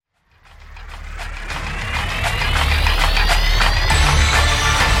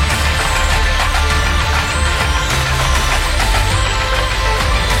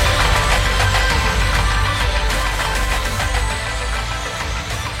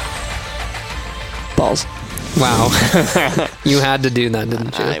balls. Wow. You had to do that,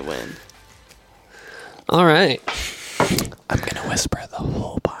 didn't you? I win. All right. I'm going to whisper the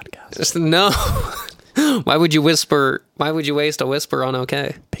whole podcast. Just no. Why would you whisper? Why would you waste a whisper on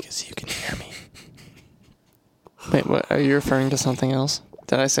okay? Because you can hear me. Wait, what? Are you referring to something else?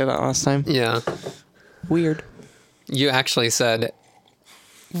 Did I say that last time? Yeah. Weird. You actually said,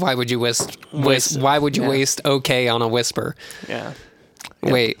 why would you why would you waste okay on a whisper? Yeah.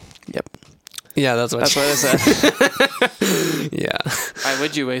 Wait. Yep. Yeah, that's what I said. Yeah. Why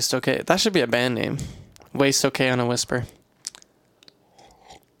would you waste okay? That should be a band name. Waste okay on a whisper.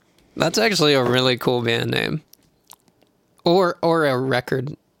 That's actually a really cool band name. Or a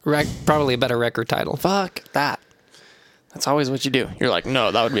record, probably a better record title. Fuck that. That's always what you do. You're like,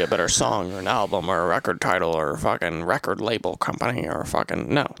 no, that would be a better song or an album or a record title or a fucking record label company or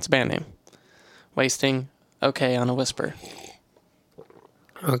fucking... No, it's a band name. Wasting okay on a whisper.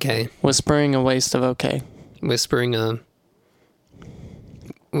 Okay. Whispering a waste of okay. Whispering a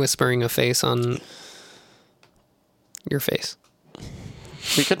face on your face.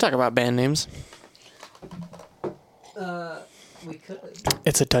 We could talk about band names. We could.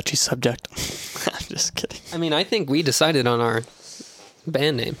 It's a touchy subject. I'm just kidding. I mean, I think we decided on our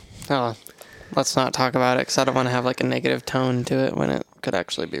band name. Oh, let's not talk about it because I don't want to have like a negative tone to it when it could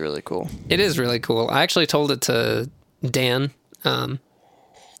actually be really cool. It is really cool. I actually told it to Dan.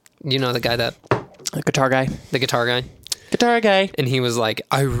 You know, the guy that... The guitar guy. The guitar guy. Guitar guy. And he was like,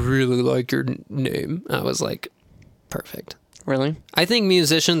 I really like your name. I was like, perfect. Really? I think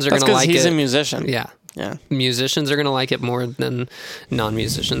musicians are going to like it. He's a musician. Yeah. Yeah. Musicians are going to like it more than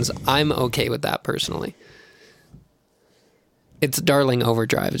non-musicians. I'm okay with that personally. It's Darling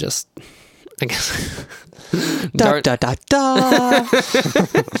Overdrive, just, I guess. Da da da da.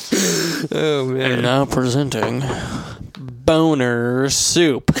 Oh, man. And now presenting Boner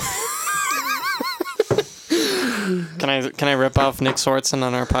Soup. Can I rip off Nick Swartzen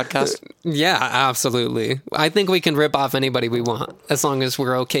on our podcast? Yeah, absolutely. I think we can rip off anybody we want, as long as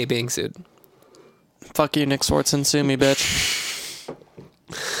we're okay being sued. Fuck you, Nick Swartzen. Sue me, bitch.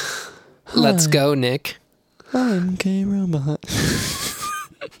 Let's go, Nick. I'm K-Robot.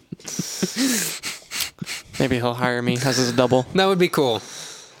 Maybe he'll hire me as his double. That would be cool.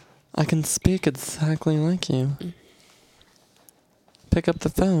 I can speak exactly like you. Pick up the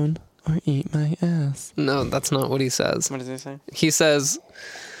phone or eat my ass. No, that's not what he says. What does he say? He says,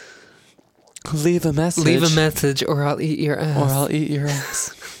 leave a message. leave a message or I'll eat your ass. Or I'll eat your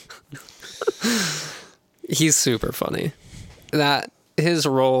ass. He's super funny. That, his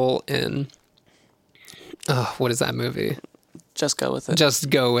role in, what is that movie? Just go with it. Just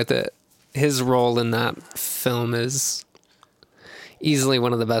Go With It. His role in that film is easily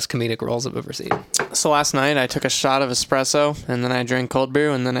one of the best comedic roles I've ever seen. So last night I took a shot of espresso and then I drank cold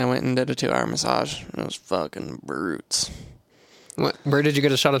brew and then I went and did a 2-hour massage. It was fucking brutes. Where did you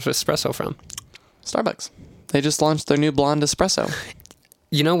get a shot of espresso from? Starbucks. They just launched their new blonde espresso.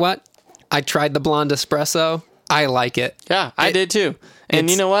 You know what? I tried the blonde espresso. I like it. Yeah, I did too. And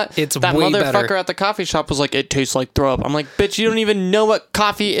you know what? It's that way motherfucker better. at the coffee shop was like, it tastes like throw up. I'm like, bitch, you don't even know what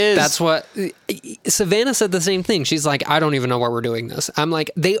coffee is. That's what Savannah said the same thing. She's like, I don't even know why we're doing this. I'm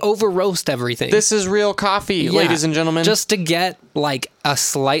like, they over roast everything. This is real coffee, ladies and gentlemen. Just to get like a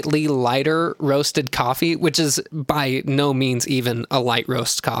slightly lighter roasted coffee, which is by no means even a light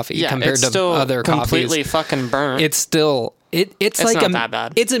roast coffee compared it's to still other coffees. completely fucking burnt. It's still it's like not that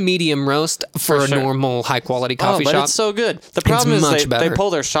bad. It's a medium roast for a sure. normal high quality coffee but shop. it's so good. The problem is much they better. pull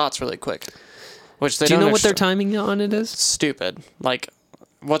their shots really quick, which they Do you don't know what their extra- timing on it is? Stupid. Like,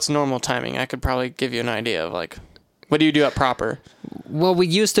 what's normal timing? I could probably give you an idea of like, what do you do at proper? Well, we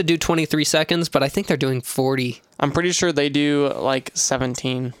used to do 23 seconds, but I think they're doing 40. I'm pretty sure they do like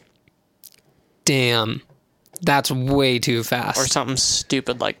 17 Damn. That's way too fast. or something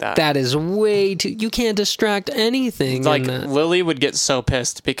stupid like that. That is way too... You can't distract anything. Like, in that. Lily would get so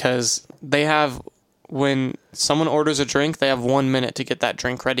pissed because they have, when someone orders a drink, they have 1 minute to get that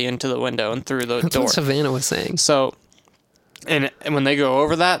drink ready into the window and through the That's door. what Savannah was saying. So, and when they go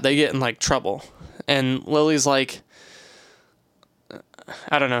over that, they get in like trouble. And Lily's like,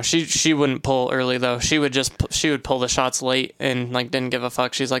 I don't know. She wouldn't pull early though. She would pull the shots late and like didn't give a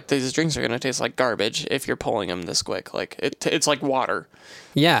fuck. She's like, these drinks are gonna taste like garbage if you're pulling them this quick. Like it's like water.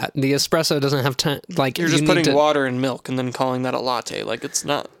 Yeah, the espresso doesn't have time. Like You're just putting water in milk and then calling that a latte. Like it's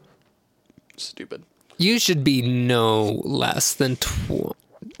not stupid. You should be no less than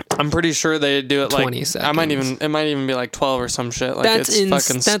I'm pretty sure they do it like 20 seconds. It might even be like 12 or some shit. Like That's it's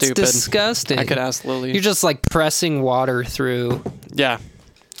fucking that's stupid. disgusting. I could ask Lily. You're just like pressing water through. Yeah.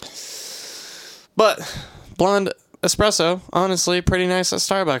 But blonde espresso, honestly, pretty nice at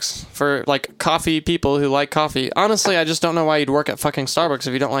Starbucks for like coffee people who like coffee. Honestly, I just don't know why you'd work at fucking Starbucks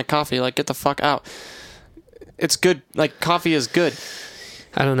if you don't like coffee. Like, get the fuck out. It's good. Like, coffee is good.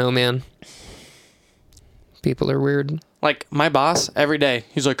 I don't know, man. People are weird. Like, my boss, every day,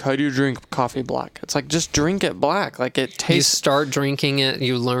 he's like, how do you drink coffee black? It's like, just drink it black. Like, it tastes... You start drinking it,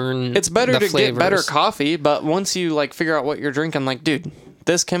 you learn It's better to flavors. get better coffee, but once you, like, figure out what you're drinking, like, dude,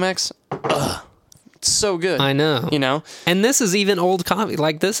 this Chemex, it's so good. I know. You know? And this is even old coffee.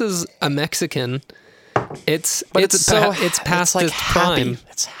 Like, this is a Mexican. But it's past like its prime.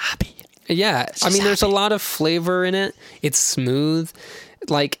 It's happy. Yeah. I mean, there's a lot of flavor in it. It's smooth.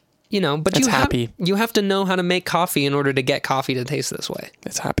 Like... You know, but it's happy. You have to know how to make coffee in order to get coffee to taste this way.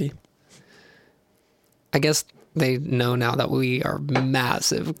 It's happy. I guess they know now that we are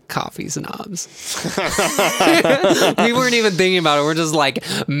massive coffee snobs. We weren't even thinking about it. We're just like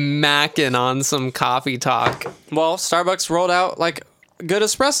macking on some coffee talk. Well, Starbucks rolled out like good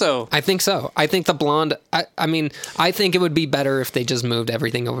espresso. I think so. I think the blonde, I mean, I think it would be better if they just moved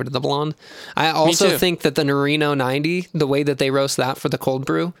everything over to the blonde. I also think that the Norino 90, the way that they roast that for the cold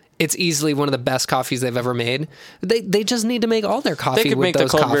brew, it's easily one of the best coffees they've ever made. They just need to make all their coffee with those coffees. They could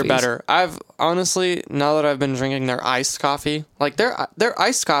make the cold brew better. I've honestly, now that I've been drinking their iced coffee, like their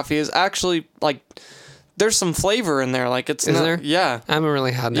iced coffee is actually like, there's some flavor in there. Like it's is there? Yeah. I haven't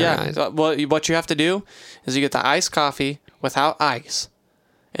really had their ice. Well, what you have to do is you get the iced coffee without ice,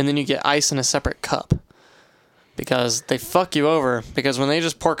 and then you get ice in a separate cup. Because they fuck you over. Because when they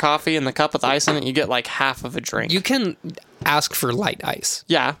just pour coffee in the cup with ice in it, you get like half of a drink. You can ask for light ice.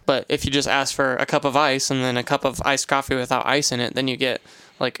 Yeah, but if you just ask for a cup of ice and then a cup of iced coffee without ice in it, then you get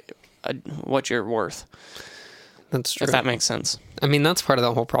like what you're worth. That's true. If that makes sense. I mean, that's part of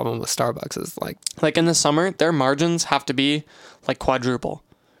the whole problem with Starbucks is like in the summer, their margins have to be like quadruple.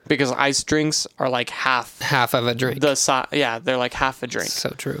 Because iced drinks are like half of a drink. Yeah, they're like half a drink. So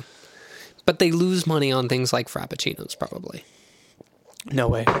true. But they lose money on things like frappuccinos, probably. No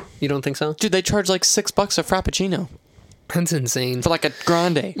way. You don't think so? Dude, they charge like $6 a frappuccino. That's insane. For like a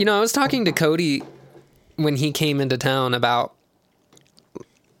grande. You know, I was talking to Cody when he came into town about,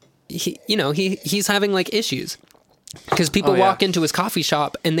 he's having like issues. Because people walk into his coffee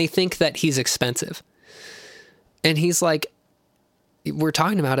shop and they think that he's expensive. And he's like, we're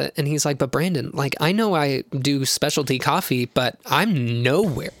talking about it, and he's like, but Brandon, like, I know I do specialty coffee, but I am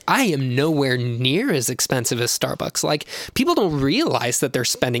nowhere near as expensive as Starbucks. Like, people don't realize that they're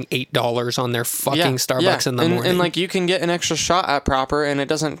spending $8 on their fucking Starbucks in the morning. And like, you can get an extra shot at Proper, and it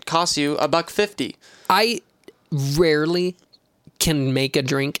doesn't cost you $1.50. I rarely can make a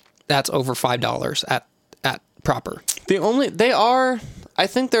drink that's over $5 at Proper. I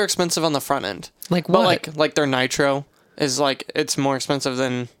think they're expensive on the front end. Like what? But like their nitro is like, it's more expensive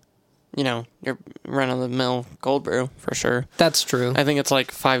than, your run-of-the-mill cold brew, for sure. That's true. I think it's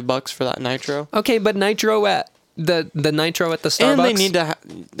like $5 for that nitro. Okay, but nitro at the nitro at the Starbucks.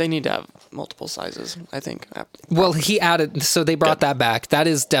 And they need to have multiple sizes, I think. Well, he added, so they brought that back. That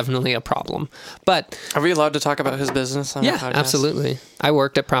is definitely a problem. But are we allowed to talk about his business on the podcast? Absolutely. I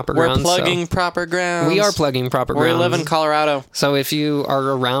worked at Proper Grounds. We're plugging Proper Grounds. We are plugging Proper Grounds. We live in Colorado. So if you are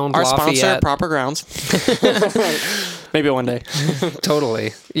around our Lafayette, sponsor, Proper Grounds. Maybe one day.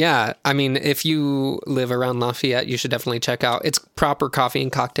 Totally. Yeah. I mean, if you live around Lafayette, you should definitely check out. It's Proper Coffee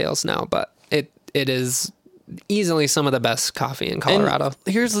and Cocktails now, but it is easily some of the best coffee in Colorado.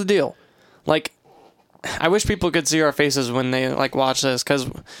 And here's the deal. Like, I wish people could see our faces when they like watch this, because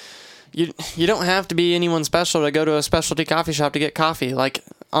you don't have to be anyone special to go to a specialty coffee shop to get coffee. Like,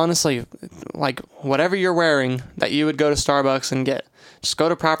 honestly, like whatever you're wearing that you would go to Starbucks and get, just go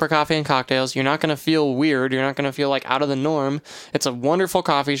to Proper Coffee and Cocktails. You're not going to feel weird. You're not going to feel like out of the norm. It's a wonderful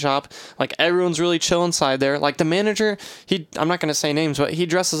coffee shop. Like, everyone's really chill inside there. Like, the manager, I'm not going to say names, but he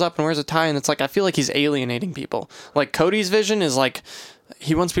dresses up and wears a tie, and it's like, I feel like he's alienating people. Like, Cody's vision is like,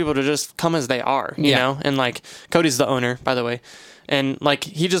 he wants people to just come as they are, you know? And like, Cody's the owner, by the way. And like,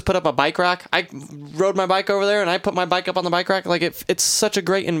 he just put up a bike rack. I rode my bike over there and I put my bike up on the bike rack. Like, it's such a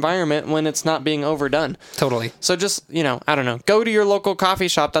great environment when it's not being overdone. Totally. So just, I don't know, go to your local coffee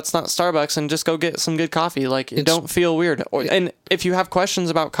shop that's not Starbucks and just go get some good coffee. Like, don't feel weird. And if you have questions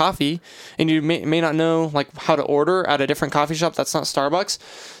about coffee and you may not know like how to order at a different coffee shop that's not Starbucks,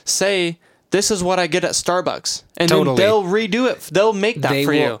 say, this is what I get at Starbucks. And then they'll redo it. They'll make that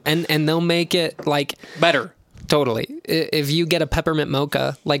for you. And they'll make it like better. Totally. If you get a peppermint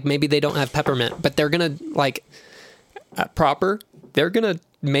mocha, like maybe they don't have peppermint, but they're going to like at Proper, they're going to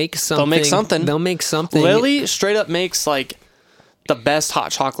make something. They'll make something. Lily straight up makes like the best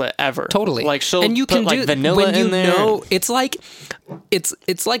hot chocolate ever. Totally. Like, she'll and you put can like vanilla in there. It's like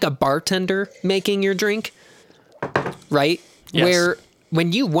a bartender making your drink, right? Yes. Where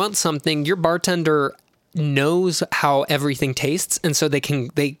when you want something, your bartender knows how everything tastes, and so they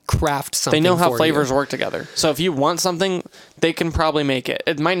craft something. They know how for flavors you. work together. So if you want something, they can probably make it.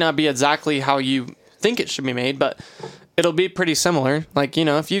 It might not be exactly how you think it should be made, but it'll be pretty similar. Like, you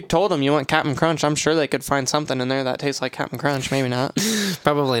know, if you told them you want Captain Crunch, I'm sure they could find something in there that tastes like Captain Crunch. Maybe not.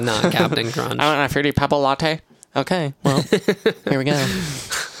 Probably not Captain Crunch. I want a Fruity Pebble latte. Okay, well, here we go.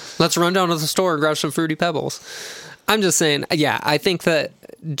 Let's run down to the store and grab some Fruity Pebbles. I'm just saying, yeah, I think that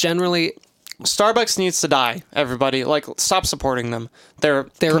generally Starbucks needs to die, everybody. Like, stop supporting them. They're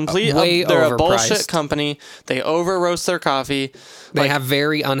way they're a bullshit overpriced. company. They over roast their coffee. they have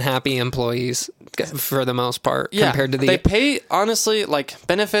very unhappy employees for the most part compared to they pay, honestly, like,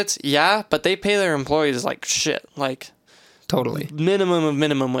 benefits, yeah, but they pay their employees like shit. Like, totally. minimum of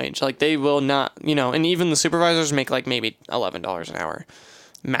minimum wage. Like, they will not, you know, and even the supervisors make like maybe $11 an hour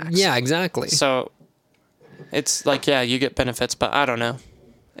max. Yeah, exactly. So it's like, yeah, you get benefits, but I don't know.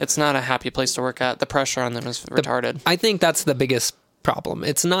 It's not a happy place to work at. The pressure on them is retarded. I think that's the biggest problem.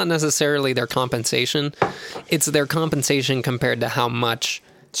 It's not necessarily their compensation. It's their compensation compared to how much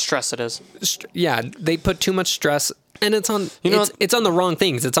Stress it is. they put too much stress, and it's on it's on the wrong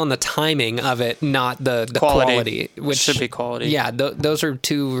things. It's on the timing of it, not the quality, which should be quality. Yeah, those are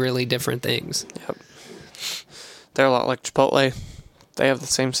two really different things. Yep. They're a lot like Chipotle. They have the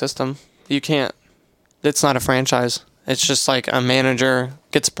same system. You can't. It's not a franchise. It's just like a manager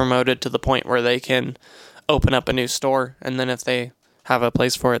gets promoted to the point where they can open up a new store, and then if they have a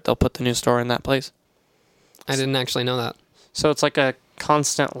place for it, they'll put the new store in that place. I didn't actually know that. So it's like a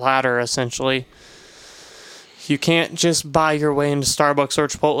constant ladder, essentially. You can't just buy your way into Starbucks or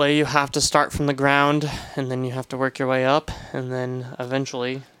Chipotle. You have to start from the ground, and then you have to work your way up, and then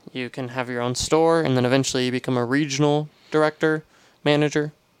eventually you can have your own store, and then eventually you become a regional director,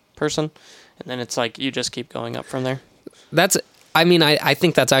 manager, person, and then it's like you just keep going up from there. I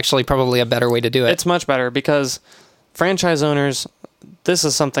think that's actually probably a better way to do it. It's much better because franchise owners, this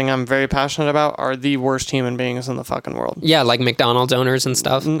is something I'm very passionate about, are the worst human beings in the fucking world. Yeah, like McDonald's owners and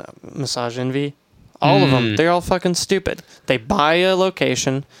stuff. Massage Envy. All of them. They're all fucking stupid. They buy a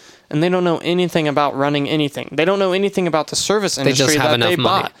location and they don't know anything about running anything. They don't know anything about the service industry that they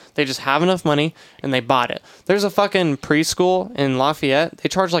bought. They just have enough money and they bought it. There's a fucking preschool in Lafayette. They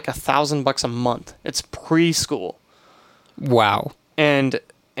charge like $1,000 a month. It's preschool. Wow. And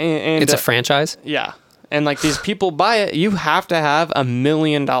it's a franchise? Yeah. And like these people buy it, you have to have $1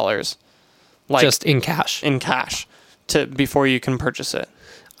 million. Like just in cash. Before you can purchase it.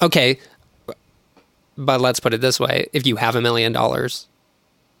 Okay. But let's put it this way. If you have $1 million,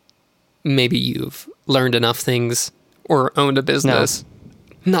 maybe you've learned enough things or owned a business.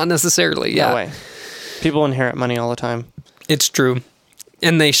 No. Not necessarily, yeah. No way. People inherit money all the time. It's true.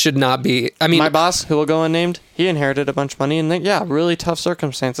 And they should not be. I mean, my boss, who will go unnamed, he inherited a bunch of money, and really tough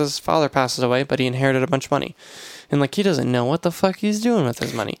circumstances. His father passes away, but he inherited a bunch of money, and like he doesn't know what the fuck he's doing with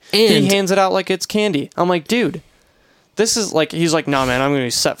his money. And he hands it out like it's candy. I'm like, dude, this is like. He's like, no, man, I'm gonna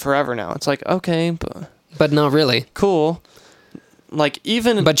be set forever now. It's like, okay, but not really. Cool. Like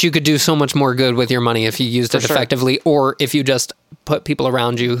but you could do so much more good with your money if you used it effectively, or if you just put people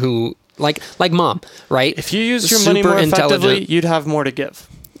around you who. Like mom, right? If you use your money more effectively, you'd have more to give.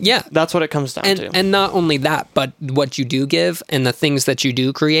 Yeah. That's what it comes down to. And not only that, but what you do give and the things that you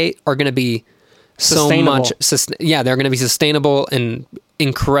do create are going to be sustainable. They're going to be sustainable and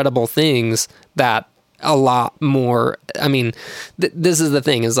incredible things that a lot more. I mean, this is the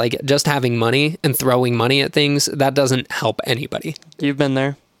thing is like just having money and throwing money at things, that doesn't help anybody. You've been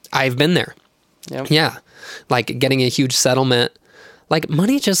there. I've been there. Yep. Yeah. Like getting a huge settlement, like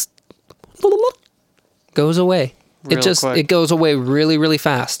money just goes away. It goes away really, really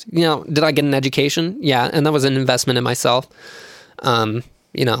fast. You know, did I get an education? Yeah. And that was an investment in myself. You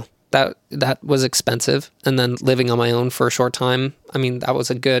know, that was expensive. And then living on my own for a short time. I mean, that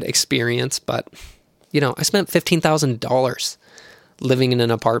was a good experience, but you know, I spent $15,000 living in an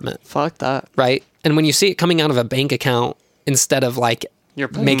apartment. Fuck that. Right. And when you see it coming out of a bank account instead of like, you're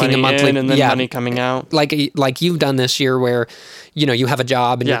making a monthly in and then money coming out. Like you've done this year where, you know, you have a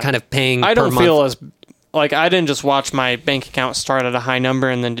job and you're kind of paying I don't per month. feel as like I didn't just watch my bank account start at a high number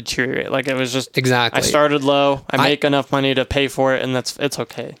and then deteriorate. Like it was just exactly. I started low. I make enough money to pay for it, and it's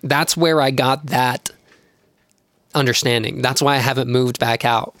okay. That's where I got that understanding. That's why I haven't moved back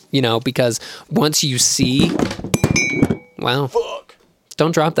out. You know, because once you see, wow, fuck,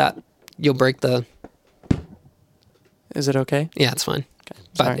 don't drop that. You'll break the. Is it okay? Yeah, it's fine.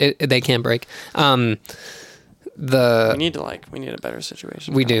 Okay. But they can break. We need a better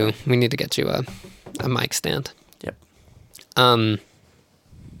situation. We do. We need to get you a mic stand. Yep.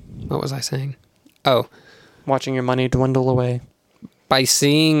 What was I saying? Oh, Watching your money dwindle away. By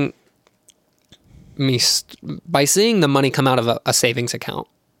seeing the money come out of a savings account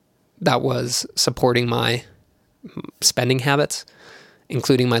that was supporting my spending habits,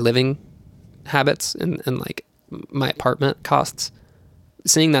 including my living habits and like my apartment costs,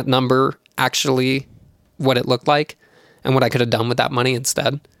 seeing that number actually what it looked like and what I could have done with that money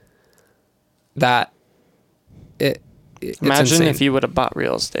instead, imagine if you would have bought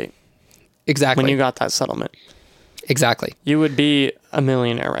real estate. Exactly. When you got that settlement. Exactly. You would be a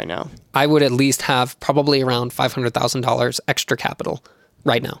millionaire right now. I would at least have probably around $500,000 extra capital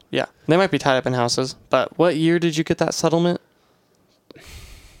right now. Yeah. They might be tied up in houses, but what year did you get that settlement?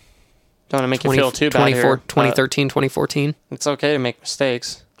 Don't want to make you feel too bad here. 2013, 2014. It's okay to make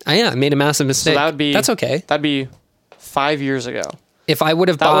mistakes. I made a massive mistake. So that's okay. That'd be 5 years ago. If I would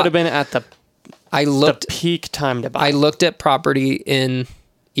have That would have been at the peak time to buy. I looked at property in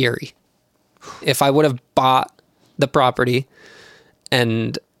Erie. If I would have bought the property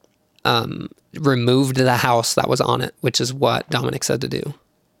and removed the house that was on it, which is what Dominic said to do.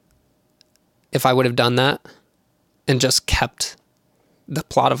 If I would have done that and just kept the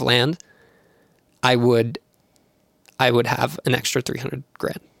plot of land, I would have an extra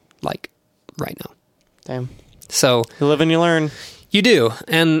 $300,000 like right now. Damn. So you live and you learn. You do.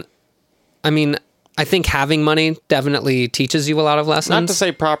 And I mean, I think having money definitely teaches you a lot of lessons. Not to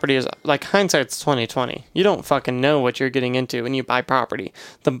say property is like hindsight's 20/20. You don't fucking know what you're getting into when you buy property.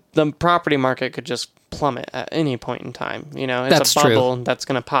 The property market could just plummet at any point in time. You know, it's a bubble that's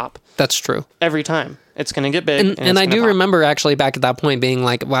going to pop. That's true. Every time. It's going to get big. And I do remember actually back at that point being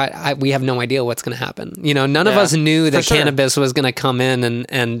like, we have no idea what's going to happen. You know, none of us knew that cannabis was going to come in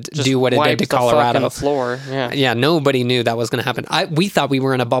and do what it did to Colorado. The floor. Yeah. Yeah. Nobody knew that was going to happen. We thought we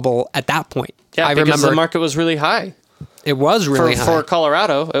were in a bubble at that point. Yeah. I remember the market was really high. It was really high. For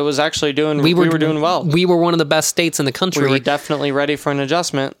Colorado, it was actually we were doing well. We were one of the best states in the country. We were definitely ready for an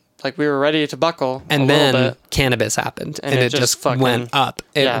adjustment. Like we were ready to buckle. And then cannabis happened and it just went up.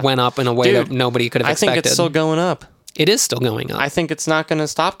 It went up in a way that nobody could have expected. I think it's still going up. It is still going up. I think it's not going to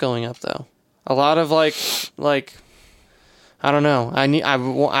stop going up though. A lot of like I don't know.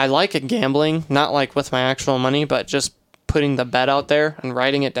 I like it gambling, not like with my actual money, but just putting the bet out there and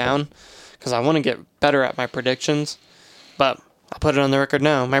writing it down because I want to get better at my predictions. But I'll put it on the record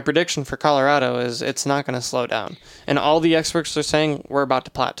now. My prediction for Colorado is it's not going to slow down. And all the experts are saying we're about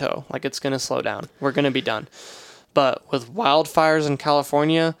to plateau. Like it's going to slow down. We're going to be done. But with wildfires in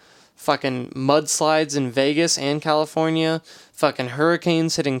California, fucking mudslides in Vegas and California, fucking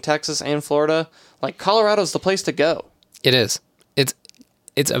hurricanes hitting Texas and Florida, like Colorado's the place to go. It is. It's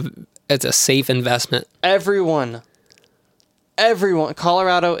a safe investment. Everyone.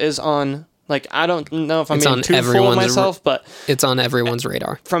 Colorado is on. Like, I don't know if I'm being too full of myself, but it's on everyone's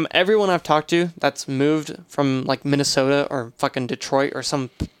radar. From everyone I've talked to that's moved from, like, Minnesota or fucking Detroit or some,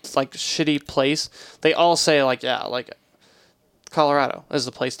 like, shitty place, they all say, like, yeah, like, Colorado is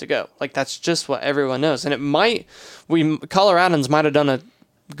the place to go. Like, that's just what everyone knows. And Coloradans might have done a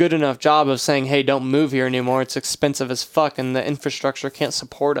good enough job of saying, hey, don't move here anymore. It's expensive as fuck and the infrastructure can't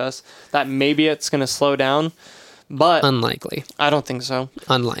support us, that maybe it's going to slow down. But unlikely. I don't think so.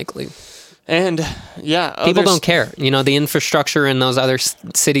 Unlikely. And yeah, people don't care. You know, the infrastructure in those other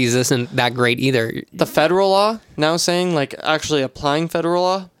cities isn't that great either. The federal law now saying, like, actually applying federal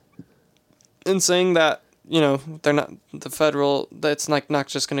law and saying that, you know, they're not that's like not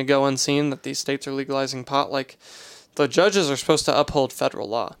just going to go unseen that these states are legalizing pot. Like, the judges are supposed to uphold federal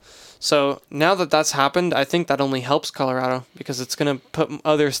law. So now that that's happened, I think that only helps Colorado because it's going to put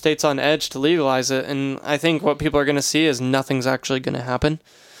other states on edge to legalize it. And I think what people are going to see is nothing's actually going to happen.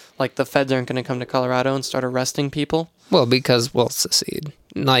 Like, the feds aren't going to come to Colorado and start arresting people. Well, because we'll secede.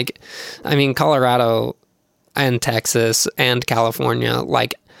 Like, I mean, Colorado and Texas and California,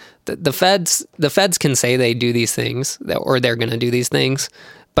 like, the feds can say they do these things or they're going to do these things.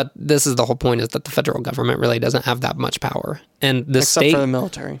 But this is the whole point, is that the federal government really doesn't have that much power. And except for the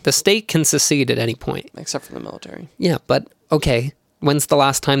military. The state can secede at any point. Except for the military. Yeah, but okay. When's the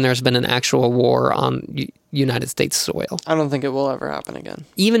last time there's been an actual war on United States soil? I don't think it will ever happen again.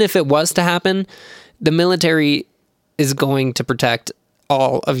 Even if it was to happen, the military is going to protect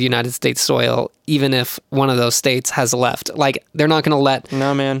all of United States soil, even if one of those states has left. Like, they're not going to let...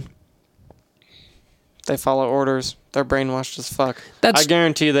 No, man. They follow orders. They're brainwashed as fuck. I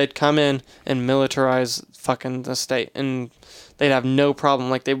guarantee you they'd come in and militarize fucking the state, and they'd have no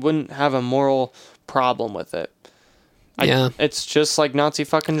problem. Like, they wouldn't have a moral problem with it. Yeah. It's just like Nazi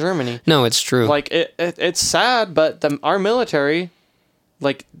fucking Germany. No, it's true. Like, it's sad, but our military,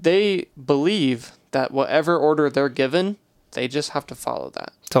 like, they believe that whatever order they're given, they just have to follow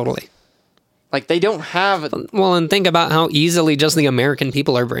that. Totally. Like, they don't have... Well, and think about how easily just the American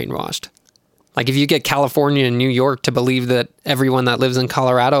people are brainwashed. Like, if you get California and New York to believe that everyone that lives in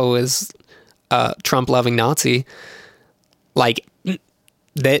Colorado is a Trump-loving Nazi, like,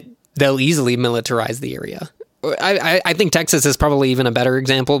 they'll easily militarize the area. I think Texas is probably even a better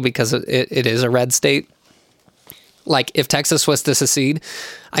example because it is a red state. Like, if Texas was to secede,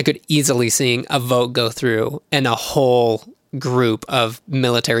 I could easily see a vote go through and a whole group of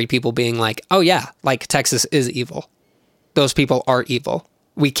military people being like, oh yeah, like, Texas is evil. Those people are evil.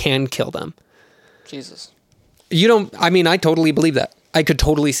 We can kill them. Jesus. I totally believe that. I could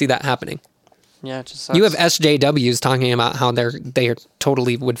totally see that happening. Yeah, it just sucks. You have SJWs talking about how they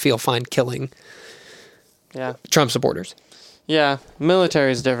totally would feel fine killing Trump supporters. Yeah,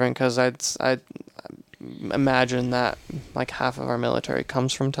 military is different because I'd imagine that like half of our military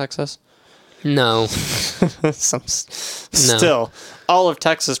comes from Texas. No. Still, all of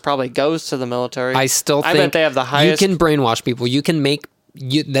Texas probably goes to the military. I still think I bet they have the highest... You can brainwash people. You can make...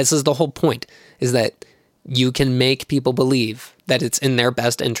 this is the whole point, is that you can make people believe that it's in their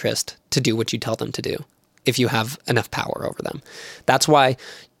best interest to do what you tell them to do if you have enough power over them. That's why,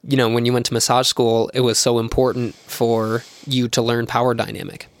 when you went to massage school, it was so important for you to learn power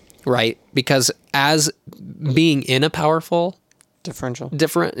dynamic, right? Because as being in a powerful...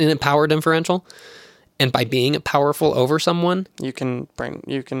 in a power differential, and by being powerful over someone, you can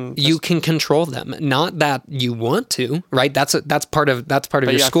control them. Not that you want to, right? That's part of your schooling.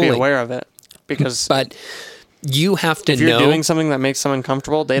 You have to be aware of it, because but you have to know if you're doing something that makes someone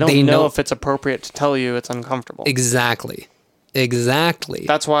uncomfortable, they don't know if it's appropriate to tell you it's uncomfortable. Exactly.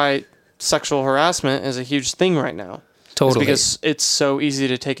 That's why sexual harassment is a huge thing right now. Totally, because it's so easy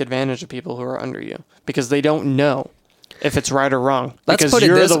to take advantage of people who are under you because they don't know if it's right or wrong. Let's even put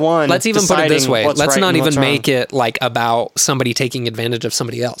it this way. Let's not even make it like about somebody taking advantage of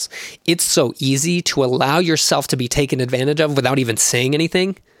somebody else. It's so easy to allow yourself to be taken advantage of without even saying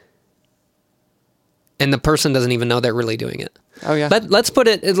anything. And the person doesn't even know they're really doing it. Oh, yeah.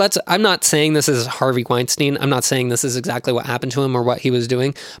 I'm not saying this is Harvey Weinstein. I'm not saying this is exactly what happened to him or what he was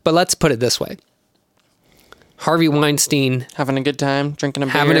doing. But let's put it this way. Harvey Weinstein... having a good time, drinking a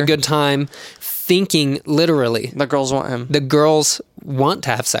beer. Having a good time, thinking literally. The girls want him. The girls want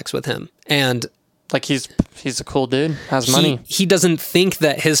to have sex with him. And... like, he's a cool dude, has money. He doesn't think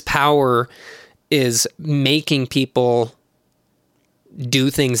that his power is making people do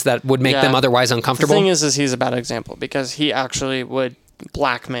things that would make them otherwise uncomfortable. The thing is he's a bad example because he actually would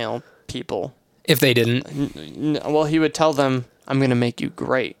blackmail people. If they didn't. Well, he would tell them, I'm going to make you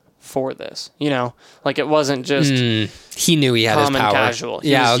great for this. Like, it wasn't just... he knew he had his power. Casual.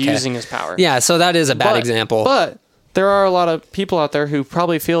 He was using his power. Yeah, so that is a bad example. But there are a lot of people out there who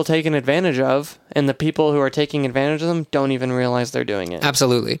probably feel taken advantage of, and the people who are taking advantage of them don't even realize they're doing it.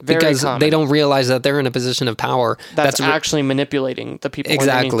 Absolutely. Because they don't realize that they're in a position of power. That's actually manipulating the people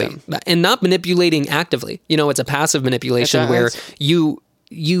underneath them. And not manipulating actively. It's a passive manipulation where you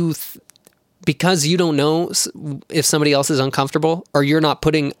because you don't know if somebody else is uncomfortable or you're not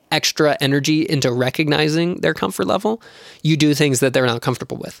putting extra energy into recognizing their comfort level, you do things that they're not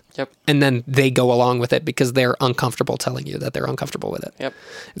comfortable with. Yep. And then they go along with it because they're uncomfortable telling you that they're uncomfortable with it. Yep.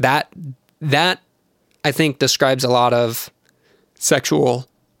 That I think describes a lot of sexual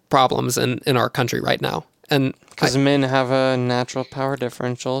problems in our country right now. And because men have a natural power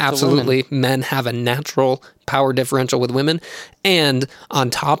differential. Absolutely. Men have a natural power differential with women. And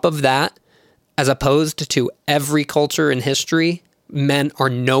on top of that, as opposed to every culture in history, men are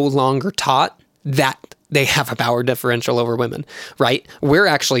no longer taught that they have a power differential over women, right? We're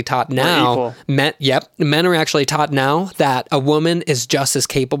actually taught now, men are actually taught now that a woman is just as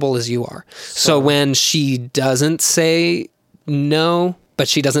capable as you are. So when she doesn't say no, but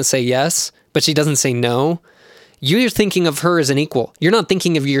she doesn't say yes, but she doesn't say no, you're thinking of her as an equal. You're not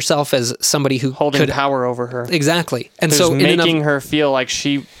thinking of yourself as somebody who holding power over her. Exactly. And so making her feel like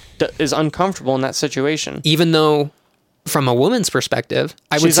she is uncomfortable in that situation. Even though from a woman's perspective,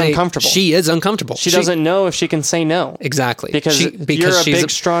 I would say she is uncomfortable. She doesn't know if she can say no. Exactly. Because you're a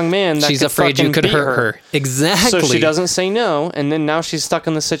big, strong man that she's afraid you could hurt her. Exactly. So she doesn't say no, and then now she's stuck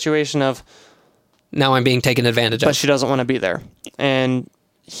in the situation of... now I'm being taken advantage of. But she doesn't want to be there. And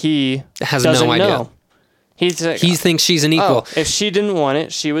he has no idea. Know. He thinks she's an equal. If she didn't want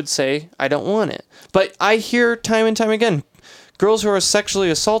it, she would say, I don't want it. But I hear time and time again, girls who are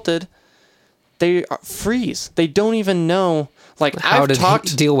sexually assaulted, they freeze. They don't even know. Like, how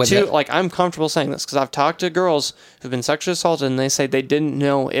to deal with it. Like, I'm comfortable saying this because I've talked to girls who've been sexually assaulted, and they say they didn't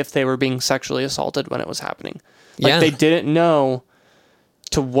know if they were being sexually assaulted when it was happening. Like, they didn't know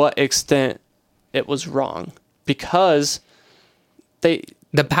to what extent it was wrong because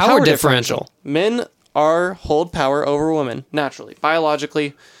The power differential. Men hold power over women naturally.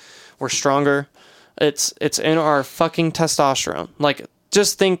 Biologically, we're stronger. It's in our fucking testosterone. Like,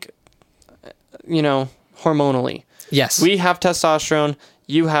 just think, hormonally. Yes. We have testosterone.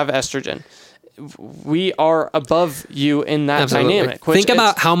 You have estrogen. We are above you in that Absolutely. dynamic. Think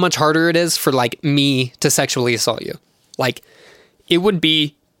about how much harder it is for like me to sexually assault you. Like, it would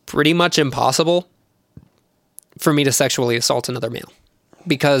be pretty much impossible for me to sexually assault another male,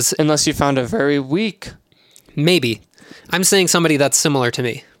 because unless you found a very weak. Maybe. I'm saying somebody that's similar to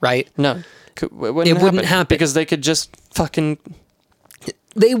me, right? No, it wouldn't happen because they could just fucking.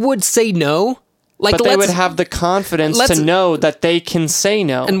 They would say no. Like, but they would have the confidence to know that they can say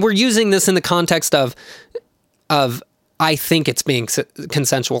no. And we're using this in the context of I think it's being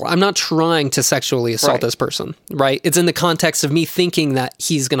consensual. I'm not trying to sexually assault this person, right? It's in the context of me thinking that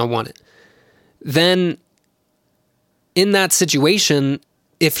he's going to want it. Then in that situation,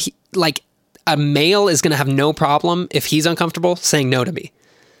 if he, like, a male is going to have no problem if he's uncomfortable saying no to me.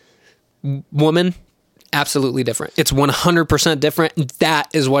 Woman, absolutely different. It's 100% different.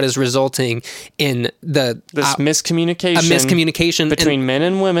 That is what is resulting in this miscommunication. A miscommunication between men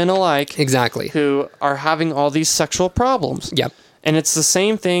and women alike. Exactly. Who are having all these sexual problems. Yep. And it's the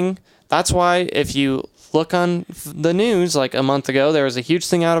same thing. That's why if you look on the news, like a month ago, there was a huge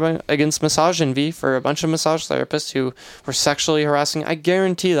thing out against massage envy for a bunch of massage therapists who were sexually harassing. I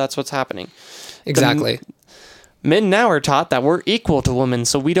guarantee that's what's happening. Exactly. Men now are taught that we're equal to women,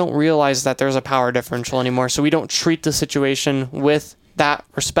 so we don't realize that there's a power differential anymore, so we don't treat the situation with that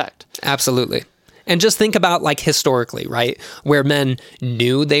respect. Absolutely. And just think about, like, historically, right? Where men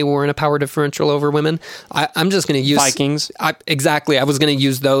knew they were in a power differential over women. I'm just going to use... Vikings. Exactly. I was going to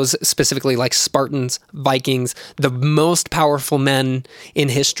use those specifically, like Spartans, Vikings. The most powerful men in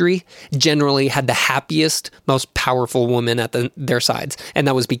history generally had the happiest, most powerful women at their sides. And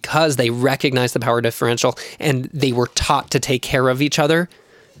that was because they recognized the power differential and they were taught to take care of each other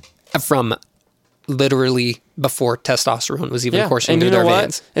from literally before testosterone was even coursing through their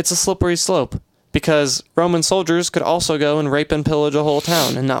veins. It's a slippery slope. Because Roman soldiers could also go and rape and pillage a whole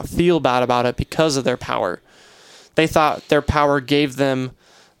town and not feel bad about it because of their power. They thought their power gave them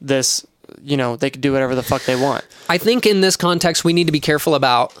this, they could do whatever the fuck they want. I think in this context, we need to be careful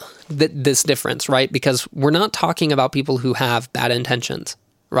about this difference, right? Because we're not talking about people who have bad intentions,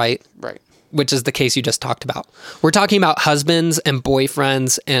 right? Right. Which is the case you just talked about. We're talking about husbands and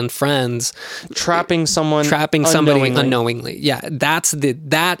boyfriends and friends trapping somebody unknowingly. Yeah, that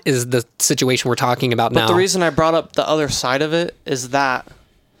is the situation we're talking about now. But the reason I brought up the other side of it is that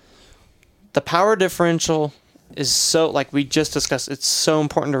the power differential is so, like we just discussed, it's so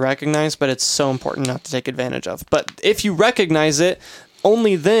important to recognize, but it's so important not to take advantage of. But if you recognize it,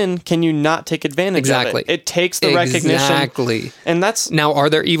 only then can you not take advantage of it. It takes the recognition. Exactly. And that's... Now, are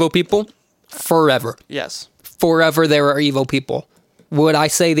there evil people? Forever. Yes. Forever there are evil people. Would I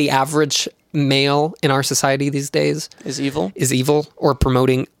say the average male in our society these days is evil or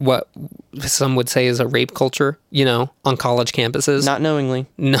promoting what some would say is a rape culture, on college campuses? Not knowingly.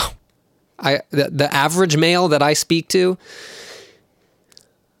 No. The average male that I speak to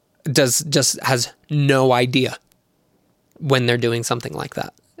has no idea when they're doing something like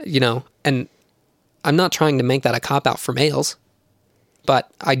that, and I'm not trying to make that a cop-out for males.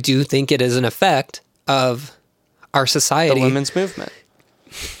 But I do think it is an effect of our society. The women's movement.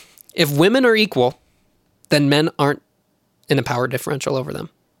 If women are equal, then men aren't in a power differential over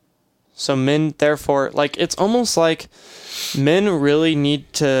them. So men, therefore, it's almost like men really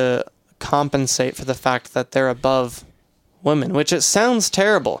need to compensate for the fact that they're above women, which it sounds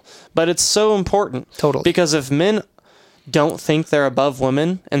terrible, but it's so important. Totally. Because if men don't think they're above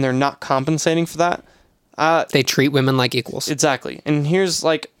women and they're not compensating for that, they treat women like equals. Exactly. And here's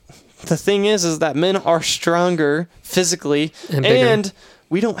the thing is that men are stronger physically and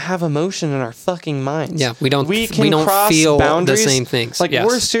we don't have emotion in our fucking minds. Yeah, we don't cross feel boundaries. the same things. Yes.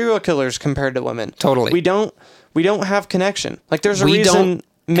 We're serial killers compared to women. Totally. We don't have connection. There's a reason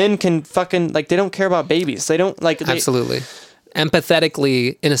men can fucking they don't care about babies. They don't Absolutely.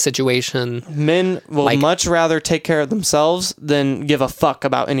 Empathetically in a situation, men will much rather take care of themselves than give a fuck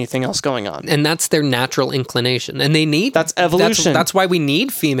about anything else going on, and that's their natural inclination, and they need that's evolution. That's why we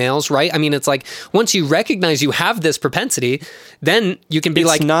need females, right? I mean, it's like once you recognize you have this propensity, then you can be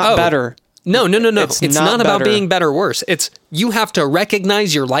better. No. It's not about being better or worse. It's you have to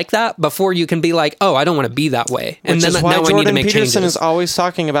recognize you're like that before you can be like, oh, I don't want to be that way. And which then is why now Jordan I need to make Peterson changes. is always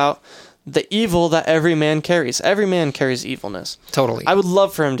talking about the evil that every man carries. Every man carries evilness. Totally. I would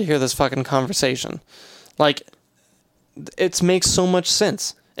love for him to hear this fucking conversation. It makes so much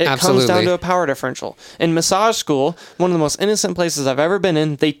sense. It comes down to a power differential. In massage school, one of the most innocent places I've ever been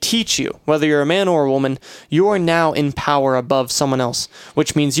in, they teach you, whether you're a man or a woman, you are now in power above someone else,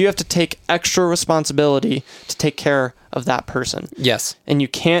 which means you have to take extra responsibility to take care of that person. Yes. And you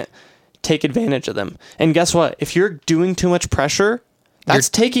can't take advantage of them. And guess what? If you're doing too much pressure, that's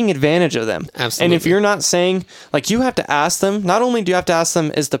taking advantage of them. Absolutely. And if you're not saying, like, you have to ask them, not only do you have to ask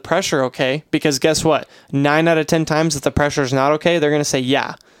them, is the pressure okay? Because guess what? 9 out of 10 times if the pressure is not okay, they're going to say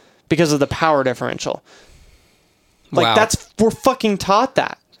yeah, because of the power differential. Like, wow. we're fucking taught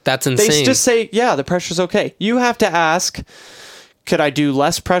that. That's insane. They just say, yeah, the pressure's okay. You have to ask, could I do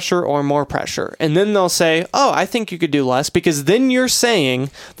less pressure or more pressure? And then they'll say, oh, I think you could do less, because then you're saying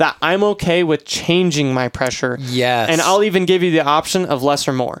that I'm okay with changing my pressure. Yes. And I'll even give you the option of less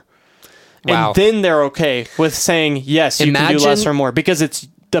or more. Wow. And then they're okay with saying, yes, you can do less or more, because it's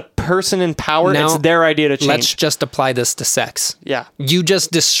the person in power. Now, it's their idea to change. Let's just apply this to sex. Yeah. You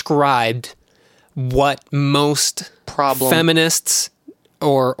just described what most feminists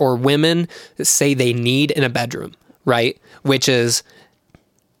or women say they need in a bedroom, right? Which is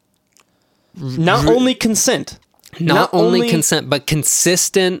not only consent. Not only consent, but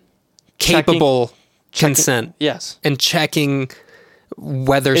consistent, capable consent. Yes. And checking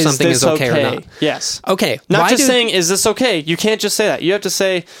whether something is okay or not. Yes. Okay. Not just saying, is this okay? You can't just say that. You have to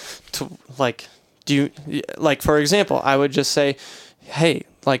say, like, for example, I would just say, hey,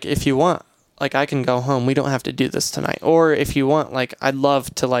 like, if you want, like, I can go home. We don't have to do this tonight. Or if you want, like, I'd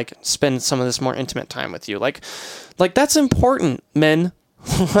love to, like, spend some of this more intimate time with you. Like that's important, men.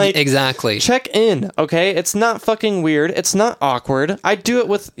 Like, exactly. Check in, okay? It's not fucking weird. It's not awkward. You do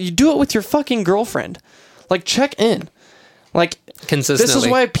it with your fucking girlfriend. Like, check in. Like, consistently. This is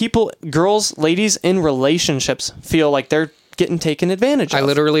why ladies in relationships feel like they're getting taken advantage of. I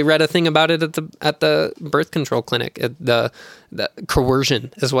literally read a thing about it at the birth control clinic. The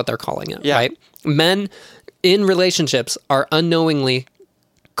coercion is what they're calling it, right? Men in relationships are unknowingly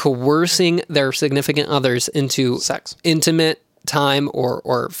coercing their significant others into sex, intimate time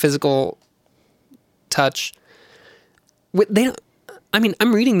or physical touch. They don't. I mean,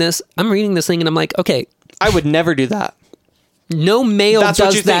 I'm reading this thing and I'm like, okay, I would never do that. No male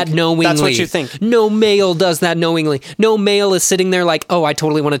does that knowingly. That's what you think. No male does that knowingly. No male is sitting there like, oh, I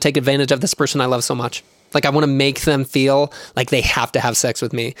totally want to take advantage of this person I love so much. Like, I want to make them feel like they have to have sex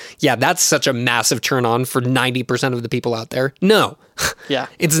with me. Yeah, that's such a massive turn on for 90% of the people out there. No. Yeah.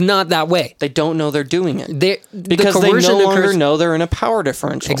 It's not that way. They don't know they're doing it. Because they no longer know they're in a power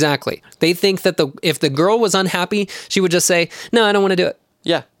differential. Exactly. They think that if the girl was unhappy, she would just say, no, I don't want to do it.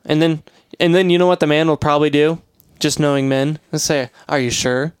 Yeah. And then you know what the man will probably do? Just knowing men, and say, are you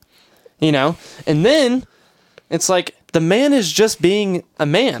sure? You know? And then it's like, the man is just being a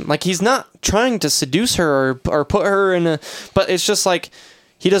man. Like, he's not trying to seduce her or put her in but it's just like,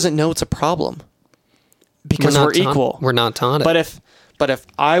 he doesn't know it's a problem. Because we're equal. We're not taught it. But if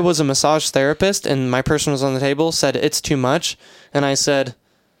I was a massage therapist and my person was on the table, said it's too much, and I said,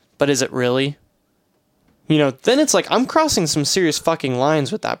 but is it really? You know, then it's like, I'm crossing some serious fucking lines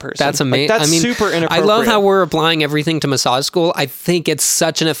with that person. That's amazing. Like, that's super inappropriate. I love how we're applying everything to massage school. I think it's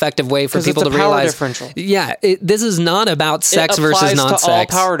such an effective way for people to realize. Differential. Yeah, this is not about sex versus non-sex. It applies to all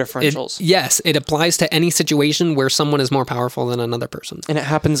power differentials. Yes, it applies to any situation where someone is more powerful than another person. And it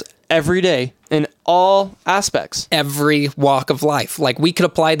happens every day in all aspects. Every walk of life. Like, we could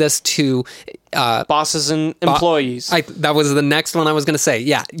apply this to bosses and employees. That was the next one I was going to say.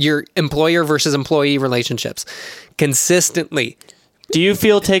 Yeah, your employer versus employee relationships. Consistently. Do you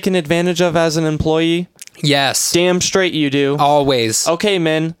feel taken advantage of as an employee? Yes. Damn straight you do. Always. Okay,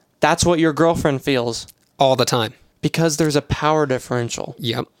 men, that's what your girlfriend feels. All the time. Because there's a power differential.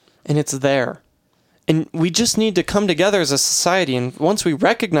 Yep. And it's there. And we just need to come together as a society, and once we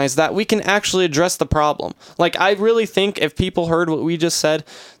recognize that, we can actually address the problem. Like, I really think if people heard what we just said,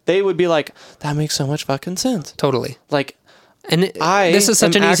 they would be like, that makes so much fucking sense. Totally. Like, and this is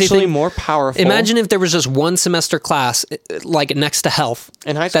such an easy thing. More powerful. Imagine if there was just one semester class, like next to health,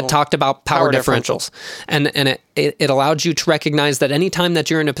 in high school, that talked about power differentials, and it allowed you to recognize that any time that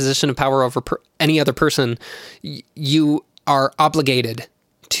you're in a position of power over any other person, you are obligated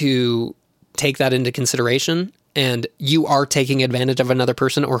to take that into consideration, and you are taking advantage of another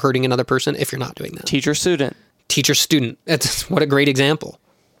person or hurting another person if you're not doing that. Teacher student. That's what a great example.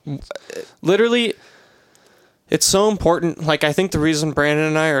 Literally, it's so important. Like, I think the reason Brandon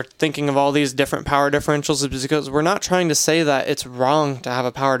and I are thinking of all these different power differentials is because we're not trying to say that it's wrong to have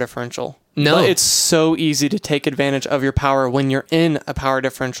a power differential. No. But it's so easy to take advantage of your power when you're in a power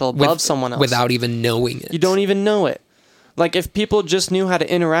differential above someone else. Without even knowing it. You don't even know it. Like, if people just knew how to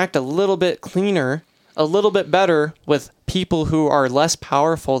interact a little bit cleaner, a little bit better with people who are less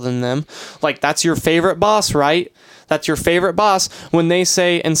powerful than them. Like, that's your favorite boss, right? That's your favorite boss when they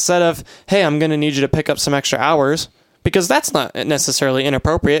say, instead of, hey, I'm going to need you to pick up some extra hours, because that's not necessarily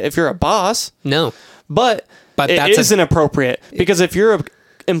inappropriate if you're a boss. No. But it is inappropriate, because if you're an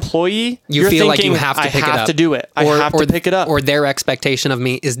employee, you feel like you have to pick it up. I have to do it. I have to pick it up. Or their expectation of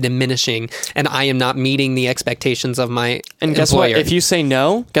me is diminishing, and I am not meeting the expectations of my And guess employer. what? If you say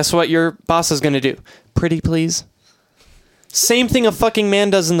no, guess what your boss is going to do? Pretty please. Same thing a fucking man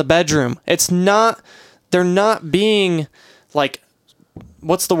does in the bedroom. They're not being like,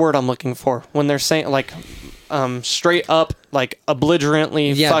 what's the word I'm looking for? When they're saying like, straight up, like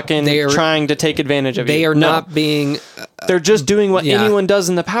belligerently trying to take advantage of you. They are not being... they're just doing what anyone does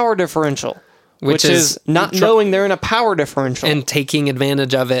in the power differential, which is not knowing they're in a power differential. And taking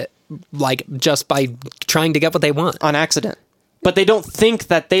advantage of it, like, just by trying to get what they want. On accident. But they don't think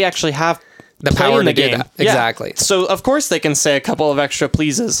that they actually have the power in the game. That. Exactly. Yeah. So, of course, they can say a couple of extra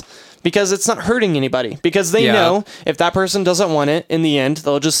pleases, because it's not hurting anybody. Because they know if that person doesn't want it, in the end,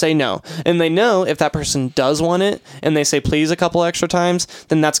 they'll just say no. And they know if that person does want it, and they say please a couple extra times,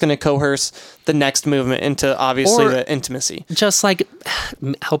 then that's going to coerce the next movement into, obviously, the intimacy. Just like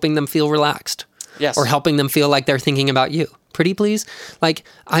helping them feel relaxed. Yes. Or helping them feel like they're thinking about you. Pretty please? Like,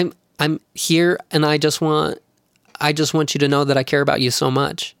 I'm here, and I just want you to know that I care about you so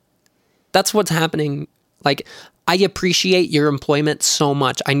much. That's what's happening. Like, I appreciate your employment so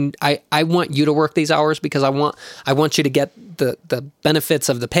much. I want you to work these hours because I want you to get the benefits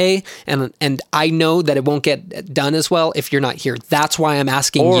of the pay, and I know that it won't get done as well if you're not here. That's why I'm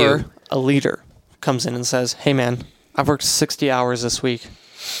asking you. Or a leader comes in and says, hey man, I've worked 60 hours this week.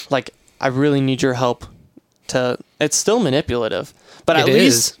 Like, I really need your help to... It's still manipulative. But at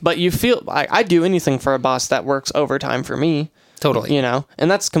least... But you feel... I'd do anything for a boss that works overtime for me. Totally. You know? And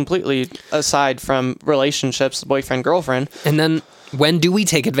that's completely aside from relationships, boyfriend, girlfriend. And then when do we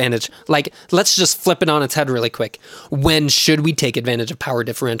take advantage? Like, let's just flip it on its head really quick. When should we take advantage of power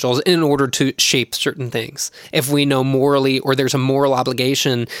differentials in order to shape certain things? If we know morally, or there's a moral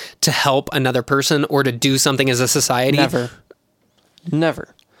obligation to help another person or to do something as a society?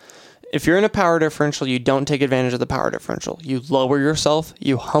 Never. If you're in a power differential, you don't take advantage of the power differential. You lower yourself,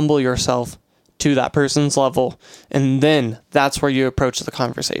 you humble yourself to that person's level, and then that's where you approach the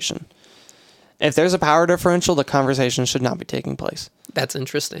conversation. If there's a power differential, the conversation should not be taking place. That's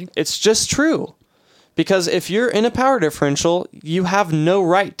interesting. It's just true. Because if you're in a power differential, you have no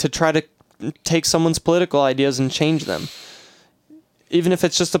right to try to take someone's political ideas and change them. Even if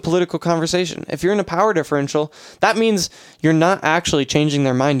it's just a political conversation. If you're in a power differential, that means you're not actually changing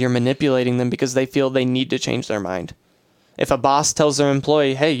their mind. You're manipulating them because they feel they need to change their mind. If a boss tells their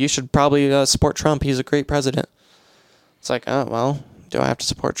employee, hey, you should probably support Trump, he's a great president. It's like, oh, well, do I have to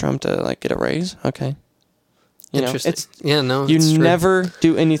support Trump to like get a raise? Okay. Interesting. You never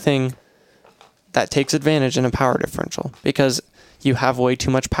do anything that takes advantage in a power differential, because you have way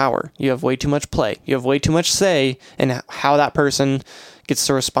too much power. You have way too much play. You have way too much say in how that person gets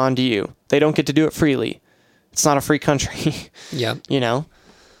to respond to you. They don't get to do it freely. It's not a free country. Yeah. You know?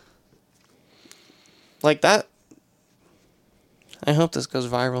 Like that. I hope this goes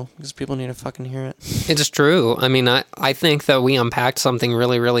viral because people need to fucking hear it. It's true. I mean, I think that we unpacked something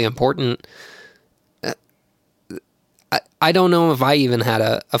really, really important. I don't know if I even had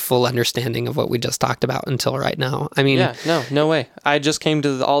a full understanding of what we just talked about until right now. I mean... Yeah, no way. I just came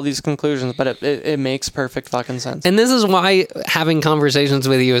to all these conclusions, but it makes perfect fucking sense. And this is why having conversations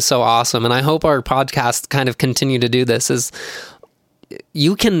with you is so awesome. And I hope our podcast kind of continue to do this, is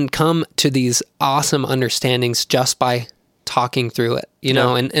you can come to these awesome understandings just by talking through it, you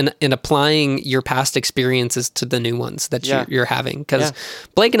know, and applying your past experiences to the new ones that you're having. Because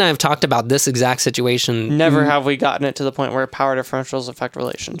Blake and I have talked about this exact situation. Never have we gotten it to the point where power differentials affect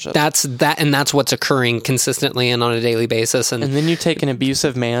relationships. That's what's occurring consistently and on a daily basis. And then you take an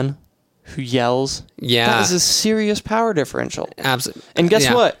abusive man who yells. Yeah. That is a serious power differential. Absolutely. And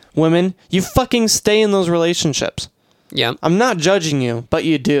guess what, women? You fucking stay in those relationships. Yeah. I'm not judging you, but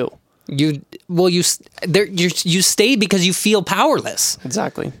you do. You stay because you feel powerless.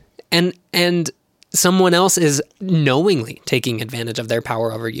 Exactly. And someone else is knowingly taking advantage of their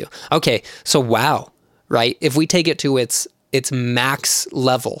power over you. Okay, so wow, right? If we take it to its max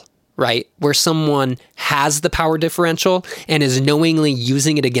level, right, where someone has the power differential and is knowingly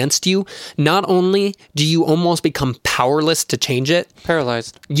using it against you, not only do you almost become powerless to change it,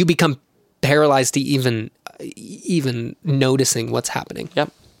 paralyzed. You become paralyzed to even noticing what's happening.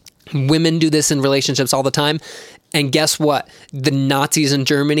 Yep. Women do this in relationships all the time. And guess what? The Nazis in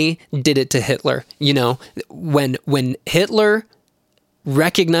Germany did it to Hitler. You know, when Hitler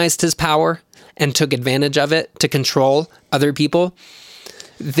recognized his power and took advantage of it to control other people,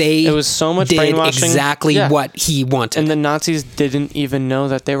 it was so much did brainwashing. exactly what he wanted. And the Nazis didn't even know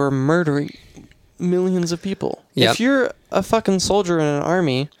that they were murdering millions of people. Yep. If you're a fucking soldier in an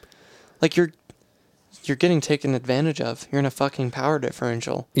army, like you're getting taken advantage of. You're in a fucking power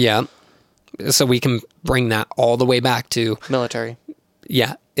differential. Yeah. So we can bring that all the way back to Military.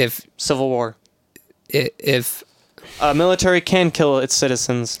 Yeah. If Civil War. If military can kill its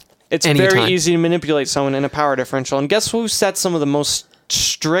citizens. It's anytime. very easy to manipulate someone in a power differential. And guess who set some of the most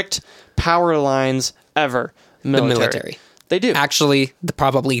strict power lines ever? The military. They do. Actually,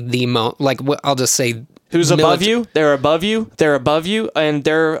 probably the most, like, I'll just say... Who's above you? They're above you. They're above you, and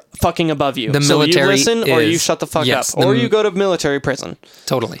they're fucking above you. The so military you listen, or you shut the fuck up, or you go to military prison.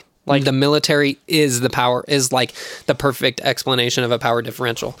 Totally. Like the military is like the perfect explanation of a power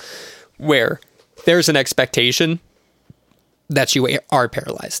differential, where there's an expectation that you are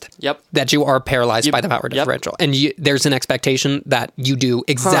paralyzed. Yep. That you are paralyzed by the power differential, and there's an expectation that you do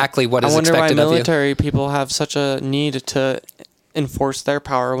exactly what is expected of you. I wonder why military people have such a need to enforce their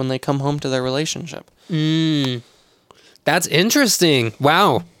power when they come home to their relationship. That's interesting.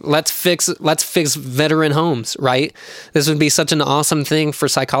 Wow. Let's fix veteran homes, right? This would be such an awesome thing for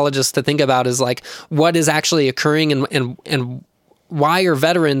psychologists to think about, is like what is actually occurring and why are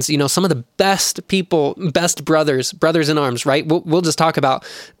veterans, some of the best people, best brothers in arms, right? We'll just talk about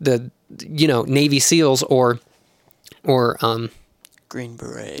the, Navy SEALs or Green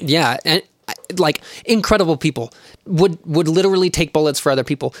Beret. Yeah. And like incredible people would literally take bullets for other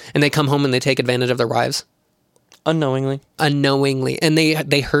people, and they come home and they take advantage of their wives. Unknowingly, and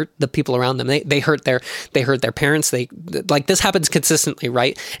they hurt the people around them. They hurt their parents. This happens consistently,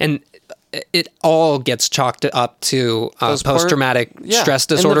 right? And it all gets chalked up to post-traumatic stress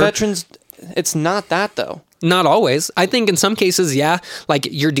disorder. And the veterans, it's not that though. Not always. I think in some cases, yeah, like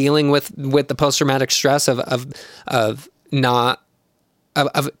you're dealing with the post-traumatic stress of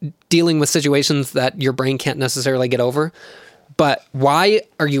dealing with situations that your brain can't necessarily get over. But why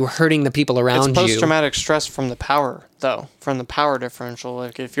are you hurting the people around you? It's post-traumatic stress from the power, though, from the power differential.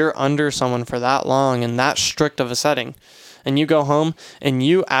 Like if you're under someone for that long and that strict of a setting, and you go home and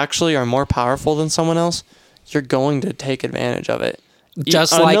you actually are more powerful than someone else, you're going to take advantage of it.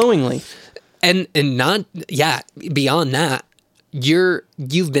 Just unknowingly. And not, beyond that,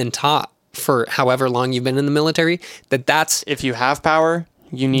 you've been taught for however long you've been in the military that's... If you have power...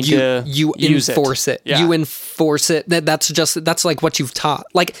 You need to use enforce it. Yeah. You enforce it. That's like what you've taught.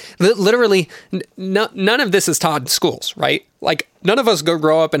 Like literally, none of this is taught in schools, right? Like none of us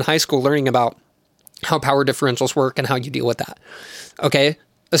grow up in high school learning about how power differentials work and how you deal with that. Okay,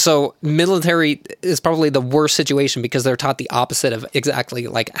 so military is probably the worst situation because they're taught the opposite of exactly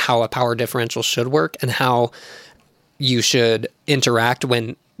like how a power differential should work and how you should interact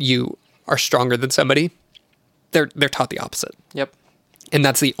when you are stronger than somebody. They're taught the opposite. Yep. And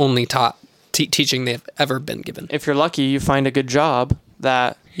that's the only teaching they've ever been given. If you're lucky, you find a good job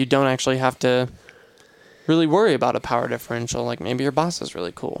that you don't actually have to really worry about a power differential. Like maybe your boss is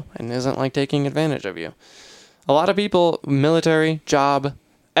really cool and isn't like taking advantage of you. A lot of people, military, job,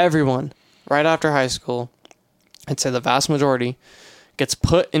 everyone, right after high school, I'd say the vast majority, gets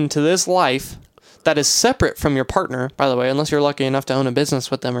put into this life that is separate from your partner, by the way, unless you're lucky enough to own a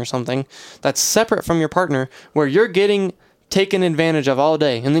business with them or something, that's separate from your partner, where you're getting taken advantage of all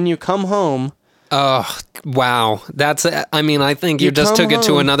day, and then you come home. Oh, wow. I think you just took it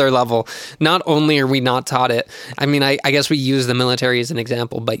to another level. Not only are we not taught it, I guess we use the military as an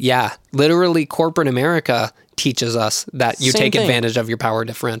example, but yeah, literally corporate America teaches us that you take advantage of your power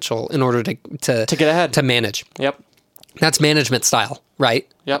differential in order to get ahead, to manage. Yep. That's management style, right?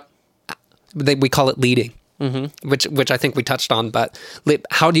 Yep. We call it leading. Mm-hmm. Which I think we touched on, but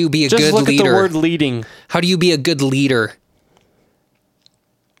how do you be a good leader? Just look at the word leading. How do you be a good leader?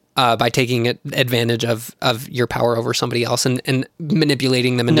 By taking advantage of your power over somebody else and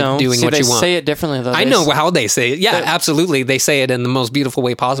manipulating them into doing what you want. They say it differently, though. I know how they say it. Yeah, absolutely. They say it in the most beautiful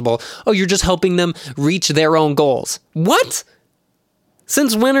way possible. Oh, you're just helping them reach their own goals. What?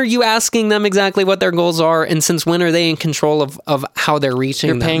 Since when are you asking them exactly what their goals are, and since when are they in control of how they're reaching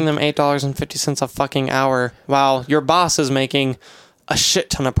them? You're paying them $8.50 a fucking hour while your boss is making a shit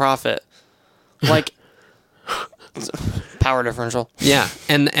ton of profit. Like... Power differential. Yeah,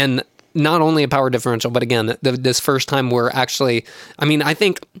 and not only a power differential, but again, this first time we're actually... I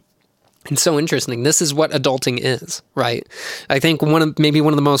think it's so interesting. This is what adulting is, right? I think one of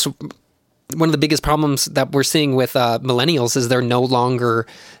the biggest problems that we're seeing with millennials is they're no longer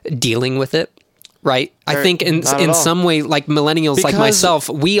dealing with it, right? I think in some way, like millennials, like myself,